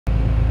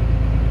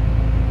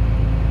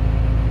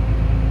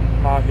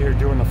here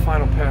doing the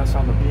final pass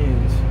on the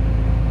beans,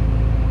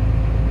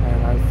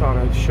 and I thought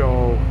I'd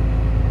show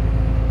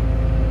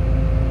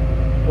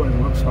what it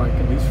looks like,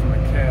 at least from the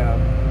cab.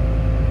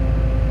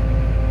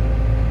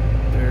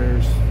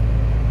 There's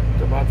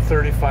about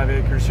 35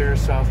 acres here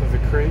south of the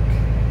creek,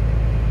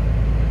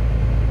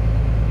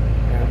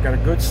 and I've got a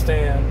good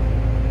stand,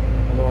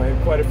 although I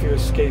have quite a few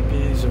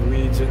escapees of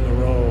weeds in the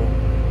row.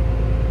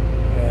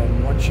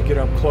 And once you get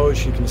up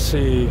close, you can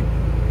see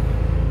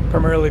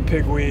primarily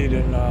pigweed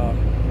and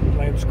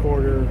lamb's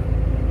quarter.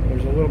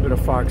 There's a little bit of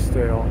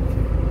foxtail.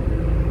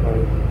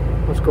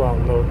 Let's go out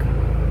and look.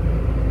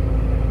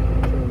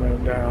 Turn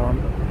that down.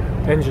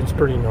 Engine's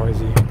pretty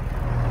noisy.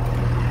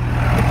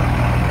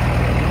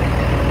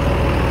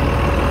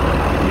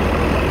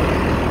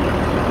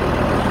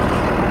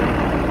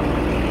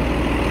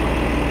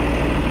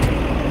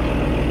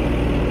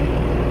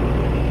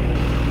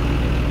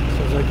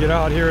 So as I get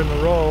out here in the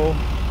row,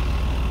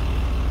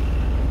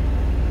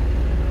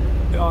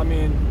 I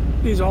mean,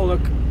 these all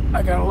look,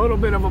 I got a little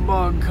bit of a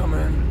bug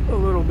coming, a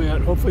little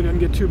bit. Hopefully it doesn't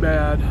get too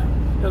bad.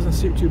 Doesn't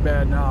seem too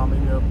bad now,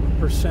 maybe a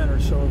percent or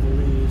so of the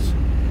leaves,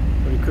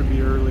 but it could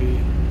be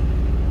early.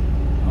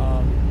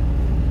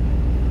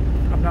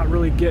 I'm not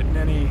really getting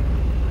any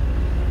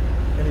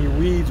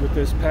weeds with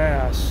this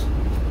pass.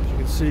 As you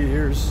can see,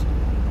 here's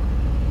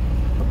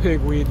a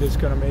pigweed that's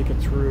going to make it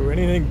through.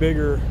 Anything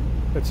bigger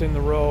that's in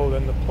the row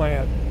than the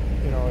plant,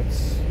 you know,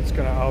 it's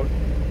going to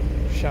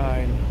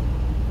outshine.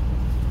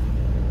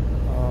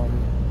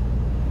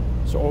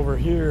 So over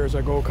here, as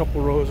I go a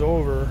couple rows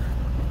over,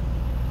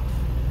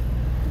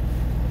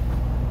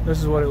 this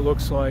is what it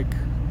looks like.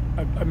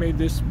 I made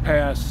this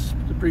pass,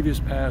 the previous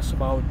pass,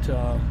 about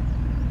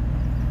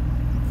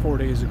 4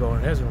 days ago,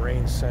 and it hasn't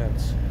rained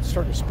since. It's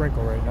starting to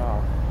sprinkle right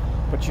now.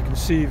 But you can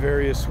see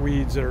various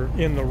weeds that are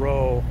in the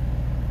row.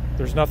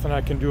 There's nothing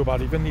I can do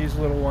about it. Even these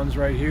little ones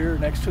right here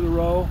next to the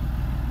row,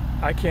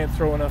 I can't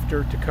throw enough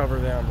dirt to cover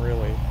them,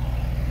 really.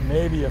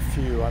 Maybe a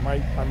few. I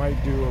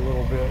might do a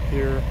little bit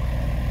here.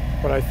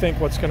 But I think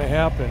what's going to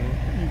happen,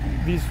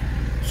 these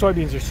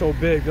soybeans are so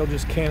big, they'll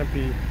just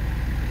canopy.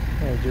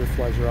 Oh, deer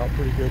flies are out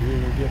pretty good here.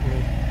 They're getting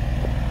me.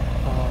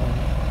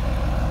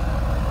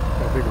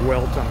 Got a big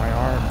welt on my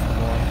arm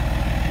from one.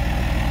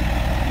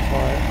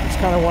 But it's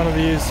kind of one of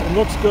these. It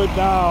looks good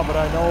now, but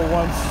I know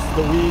once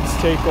the weeds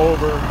take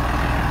over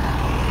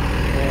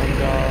and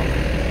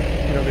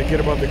you know, they get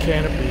above the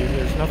canopy,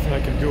 there's nothing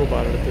I can do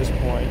about it at this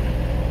point.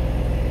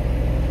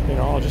 You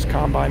know, I'll just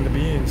combine the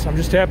beans. I'm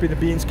just happy the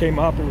beans came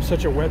up. It was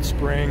such a wet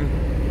spring.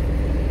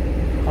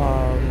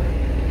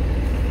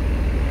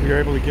 We were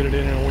able to get it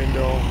in a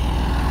window.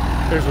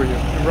 There's where you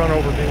run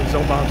over beans,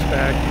 they'll bounce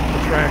back. The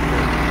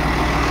tractor.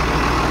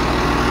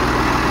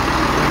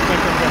 I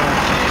think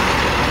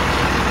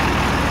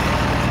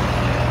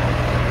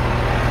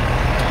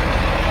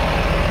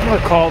I'm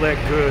gonna call that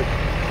good.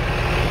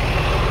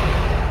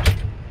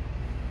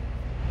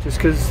 Just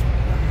because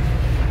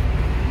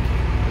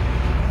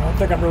I don't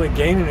think I'm really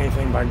gaining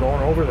anything by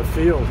going over the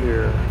field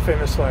here.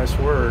 Famous last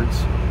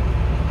words.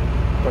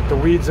 But the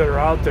weeds that are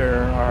out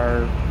there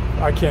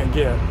I can't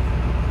get.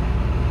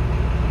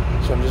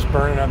 So I'm just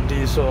burning up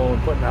diesel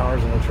and putting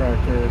hours on the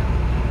tractor.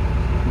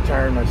 I'm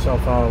tiring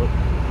myself out.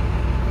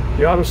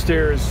 The auto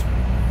steer is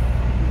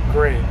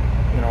great.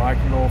 You know, I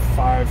can go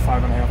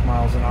 5.5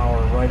 miles an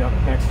hour right up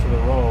next to the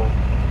row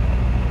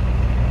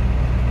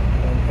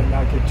and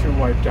not get too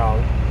wiped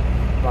out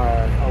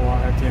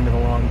at the end of a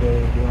long day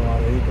doing a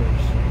lot of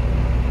acres.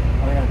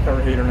 I think I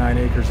cover 8 or 9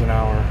 acres an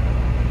hour.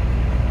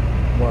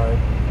 But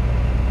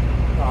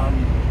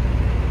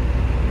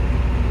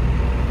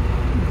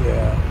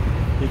yeah,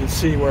 you can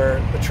see where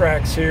the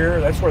tracks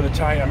here, that's where the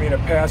tine, I made a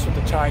pass with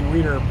the tine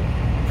weeder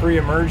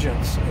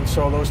pre-emergence, and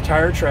so those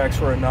tire tracks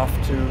were enough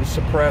to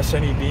suppress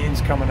any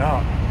beans coming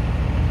up.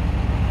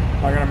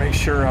 I gotta make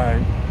sure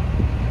I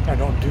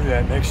don't do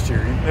that next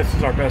year. This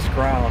is our best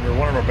ground, or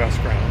one of our best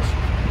grounds.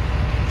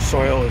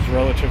 Soil is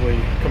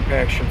relatively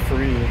compaction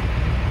free,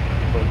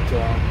 but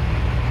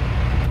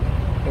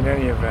in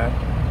any event,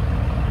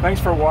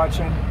 thanks for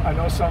watching. I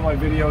know some of my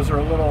videos are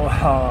a little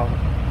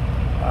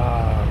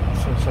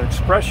so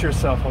express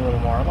yourself a little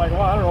more. I'm like,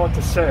 well, I don't know what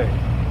to say.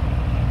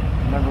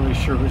 I'm not really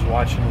sure who's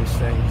watching these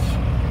things.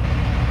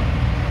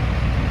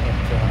 But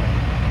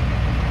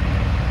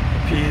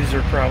the peas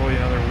are probably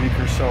another week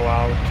or so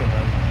out, and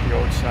then the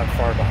oats not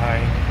far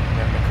behind, and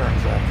then the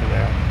kerns after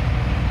that.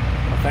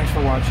 Well, thanks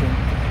for watching.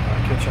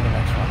 I'll catch you on the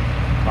next one.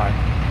 Bye.